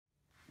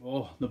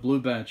Oh, the blue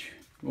badge.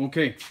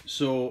 Okay,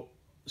 so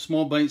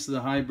small bites of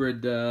the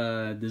hybrid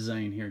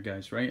design here,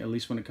 guys, right? At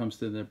least when it comes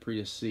to the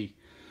Prius C.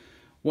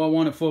 What I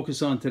want to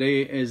focus on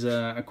today is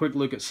a quick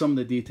look at some of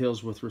the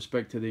details with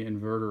respect to the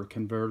inverter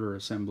converter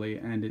assembly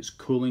and its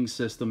cooling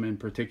system in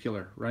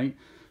particular, right?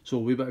 So a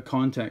wee bit of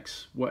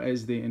context. What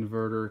is the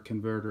inverter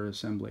converter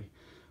assembly?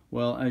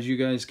 Well, as you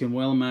guys can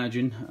well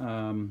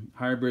imagine,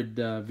 hybrid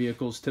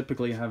vehicles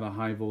typically have a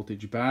high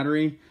voltage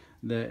battery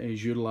that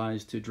is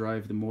utilized to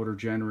drive the motor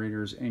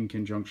generators in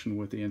conjunction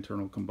with the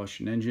internal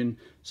combustion engine,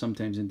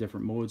 sometimes in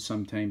different modes,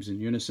 sometimes in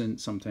unison,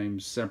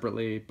 sometimes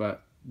separately,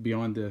 but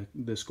beyond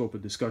the scope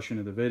of discussion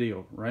of the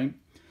video, right?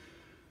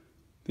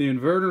 The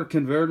inverter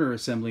converter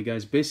assembly,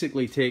 guys,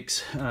 basically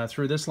takes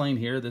through this line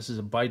here. This is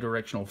a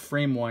bidirectional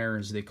frame wire,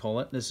 as they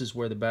call it. This is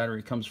where the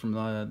battery comes from.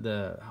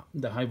 The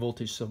high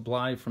voltage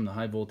supply from the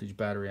high voltage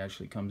battery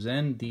actually comes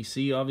in,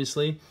 DC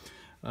obviously,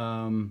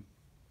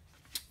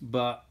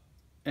 but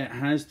it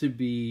has to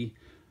be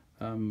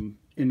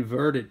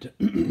inverted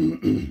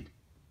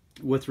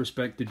with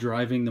respect to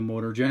driving the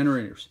motor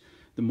generators.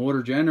 The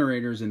motor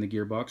generators in the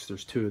gearbox,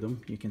 there's two of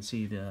them. You can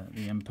see the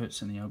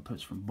inputs and the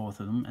outputs from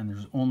both of them, and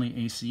there's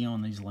only AC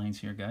on these lines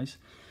here, guys.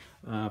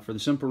 For the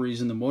simple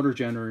reason, the motor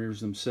generators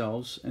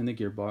themselves and the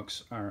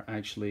gearbox are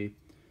actually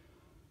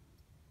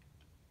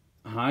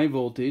high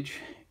voltage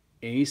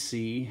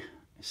AC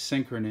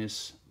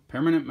synchronous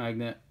permanent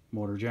magnet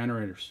motor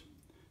generators.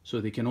 So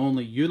they can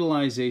only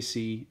utilize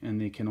AC and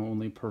they can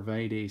only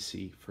provide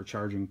AC for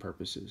charging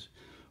purposes.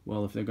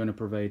 Well, if they're going to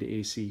provide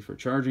AC for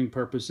charging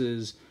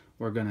purposes,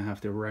 we're going to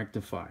have to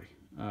rectify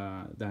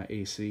that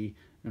AC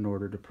in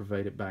order to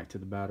provide it back to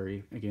the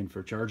battery, again,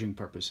 for charging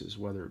purposes,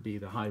 whether it be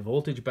the high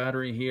voltage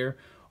battery here,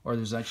 or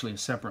there's actually a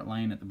separate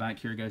line at the back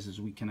here, guys. There's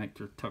a wee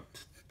connector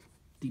tucked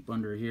deep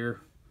under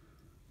here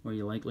where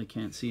you likely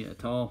can't see it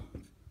at all.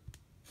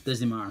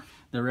 Doesn't matter.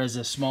 There is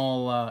a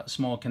small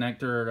small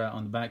connector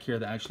on the back here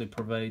that actually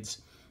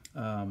provides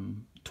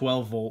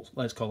 12 volt,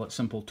 let's call it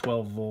simple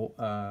 12 volt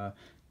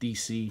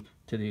DC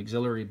to the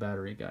auxiliary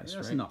battery, guys.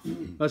 That's right? Enough.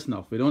 That's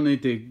enough. We don't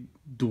need to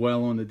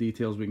dwell on the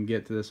details. We can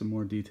get to this in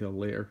more detail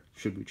later,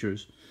 should we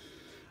choose.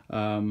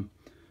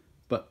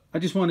 But I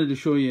just wanted to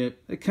show you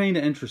kind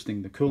of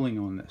interesting, the cooling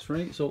on this,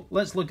 right? So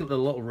let's look at the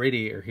little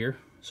radiator here.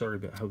 Sorry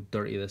about how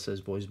dirty this is,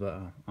 boys, but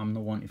I'm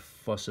the one to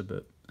fuss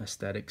about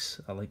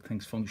aesthetics. I like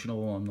things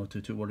functional. I'm not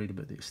too worried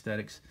about the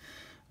aesthetics.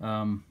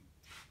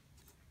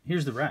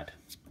 Here's the rad,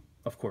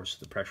 of course,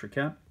 the pressure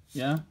cap,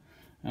 yeah,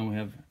 and we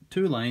have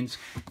two lines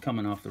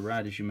coming off the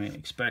rad, as you may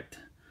expect,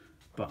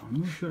 but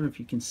I'm not sure if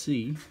you can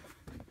see.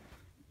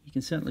 You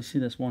can certainly see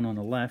this one on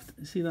the left.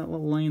 See that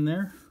little line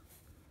there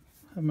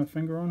I have my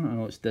finger on? I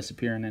know it's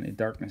disappearing into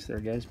darkness there,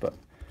 guys, but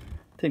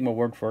take my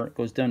word for it. It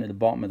goes down to the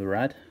bottom of the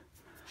rad.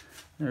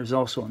 There's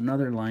also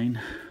another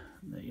line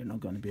that you're not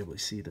going to be able to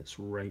see that's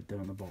right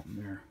down the bottom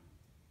there.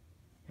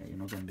 Yeah, you're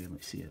not going to be able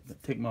to see it,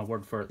 but take my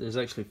word for it. There's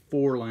actually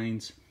 4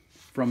 lines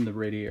from the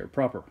radiator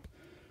proper.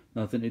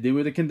 Nothing to do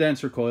with the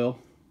condenser coil.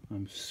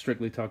 I'm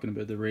strictly talking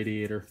about the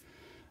radiator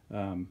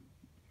that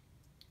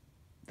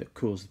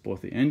cools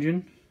both the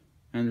engine,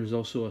 and there's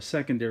also a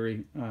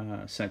secondary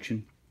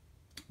section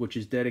which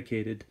is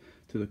dedicated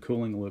to the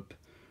cooling loop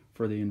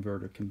for the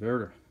inverter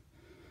converter.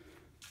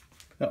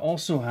 It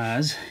also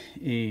has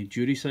a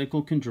duty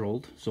cycle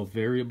controlled, so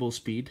variable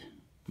speed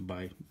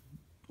by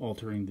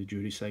altering the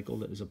duty cycle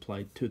that is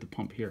applied to the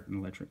pump here, an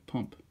electric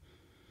pump.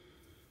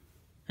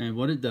 And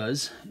what it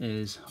does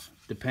is,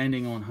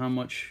 depending on how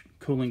much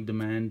cooling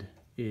demand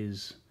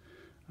is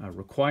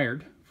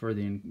required for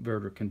the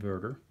inverter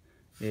converter,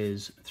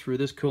 is through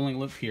this cooling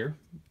loop here.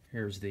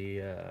 Here's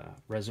the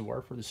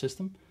reservoir for the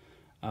system.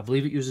 I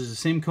believe it uses the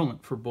same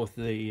coolant for both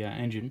the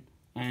engine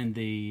and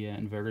the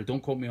inverter.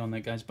 Don't quote me on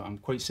that, guys, but I'm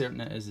quite certain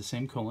it is the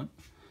same coolant.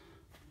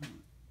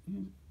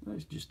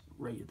 That's just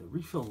right at the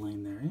refill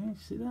line there, eh?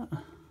 See that? I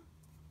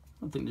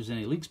don't think there's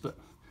any leaks, but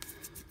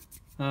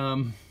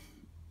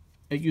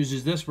it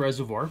uses this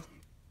reservoir.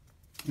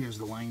 Here's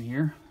the line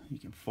here. You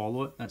can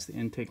follow it. That's the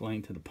intake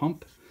line to the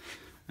pump.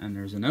 And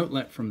there's an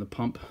outlet from the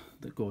pump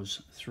that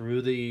goes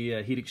through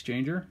the heat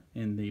exchanger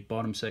in the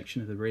bottom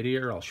section of the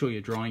radiator. I'll show you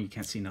a drawing. You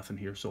can't see nothing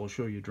here, so I'll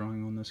show you a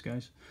drawing on this,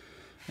 guys.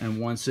 And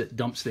once it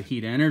dumps the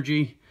heat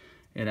energy,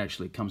 it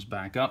actually comes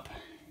back up.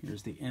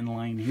 Here's the in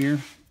line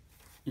here.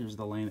 Here's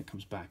the line that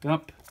comes back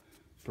up.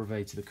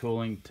 Provides the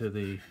cooling to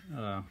the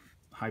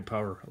high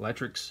power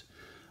electrics.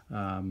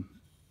 There's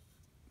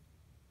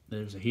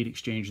a heat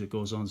exchange that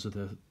goes on, so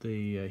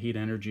the heat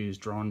energy is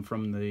drawn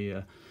from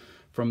the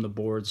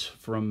boards,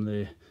 from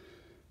the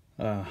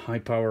high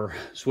power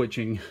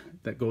switching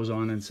that goes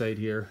on inside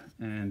here,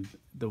 and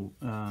the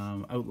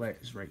outlet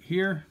is right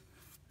here,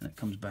 and it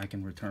comes back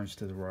and returns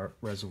to the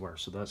reservoir.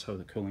 So that's how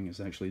the cooling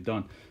is actually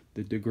done.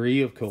 The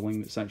degree of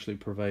cooling that's actually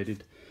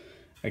provided,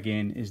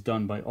 again, is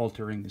done by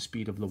altering the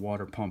speed of the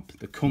water pump,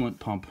 the coolant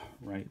pump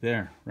right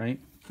there, right?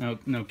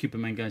 Now keep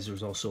in mind, guys,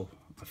 there's also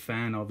a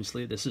fan,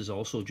 obviously. This is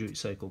also duty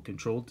cycle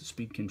controlled,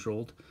 speed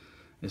controlled,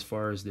 as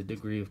far as the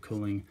degree of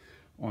cooling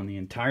on the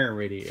entire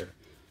radiator.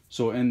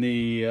 So in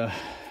the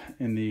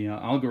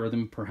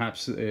algorithm,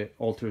 perhaps it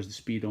alters the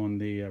speed on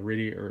the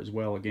radiator as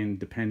well, again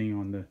depending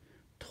on the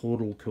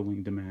total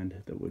cooling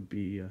demand that would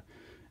be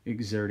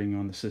exerting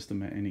on the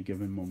system at any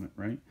given moment,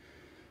 right?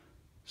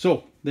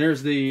 So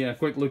there's the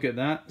quick look at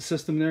that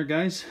system there,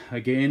 guys.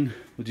 Again,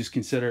 we'll just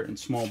consider it in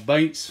small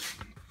bites.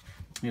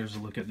 Here's a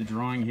look at the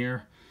drawing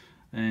here,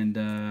 and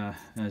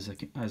as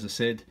I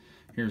said,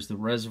 here's the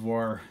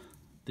reservoir,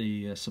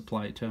 the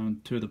supply to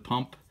the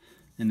pump,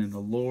 and then the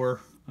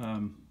lower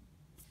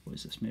what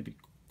is this, maybe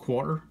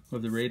quarter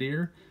of the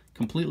radiator,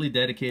 completely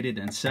dedicated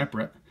and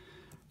separate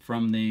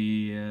from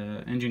the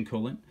engine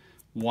coolant.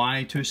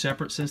 Why two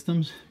separate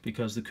systems?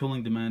 Because the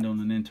cooling demand on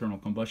an internal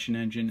combustion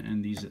engine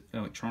and these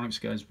electronics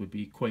guys would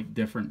be quite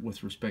different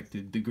with respect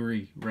to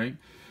degree, right?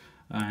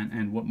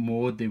 And what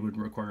mode they would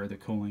require the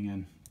cooling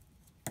in.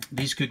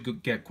 These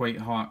could get quite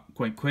hot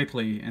quite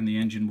quickly, and the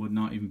engine would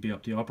not even be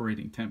up to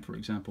operating temp, for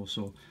example,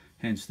 so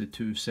hence the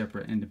two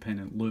separate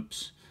independent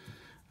loops.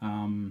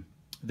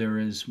 There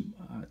is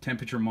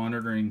temperature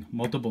monitoring,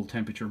 multiple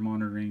temperature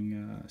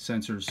monitoring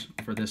sensors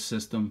for this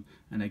system,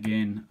 and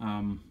again,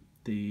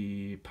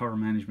 the power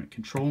management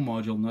control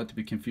module, not to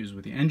be confused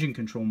with the engine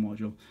control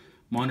module,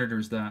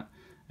 monitors that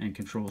and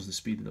controls the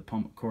speed of the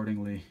pump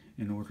accordingly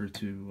in order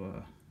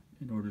to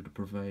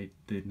provide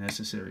the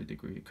necessary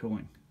degree of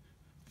cooling.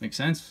 Make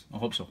sense? I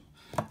hope so.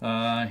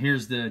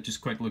 Here's the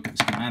just quick look at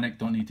the schematic.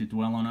 Don't need to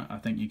dwell on it. I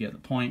think you get the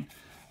point.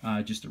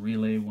 Just a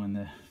relay when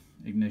the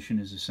ignition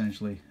is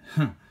essentially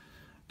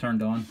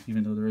turned on,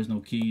 even though there is no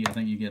key. I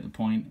think you get the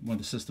point. When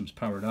the system's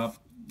powered up,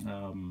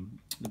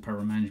 the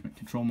power management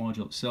control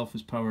module itself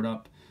is powered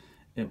up.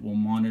 It will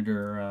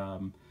monitor,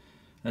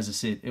 as I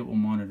said, it will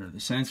monitor the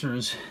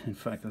sensors. In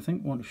fact, I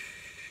think one is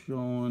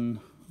shown,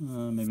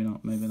 maybe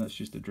not, maybe that's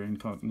just a drain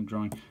cock in the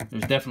drawing.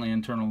 There's definitely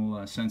internal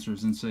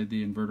sensors inside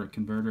the inverter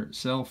converter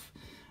itself,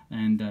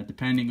 and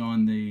depending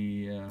on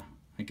the,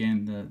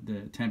 again,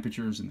 the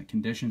temperatures and the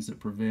conditions that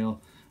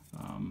prevail,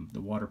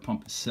 the water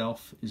pump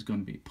itself is going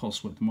to be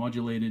pulse width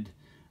modulated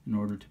in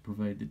order to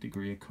provide the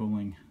degree of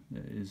cooling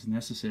that is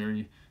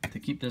necessary to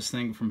keep this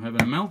thing from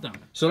having a meltdown.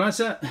 So that's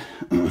it.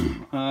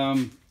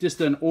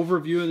 Just an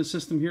overview of the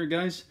system here,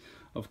 guys.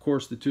 Of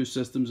course, the two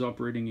systems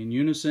operating in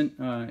unison.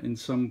 In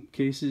some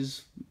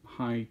cases,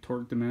 high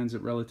torque demands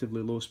at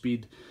relatively low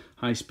speed,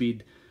 high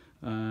speed,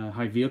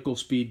 high vehicle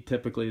speed.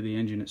 Typically, the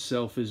engine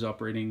itself is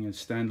operating as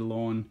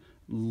standalone.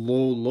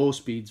 Low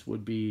speeds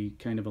would be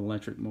kind of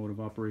electric mode of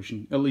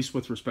operation, at least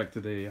with respect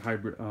to the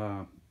hybrid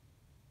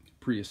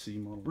Prius C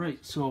model. Right,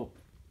 so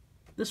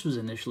this was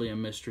initially a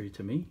mystery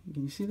to me.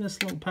 Can you see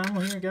this little panel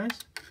here, guys?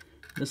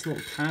 This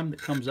little tab that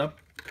comes up,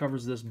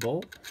 covers this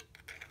bolt.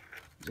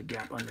 There's a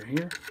gap under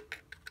here.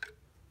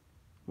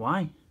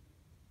 Why?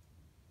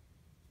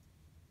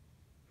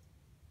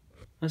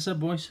 That's it,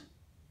 boys.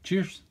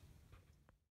 Cheers.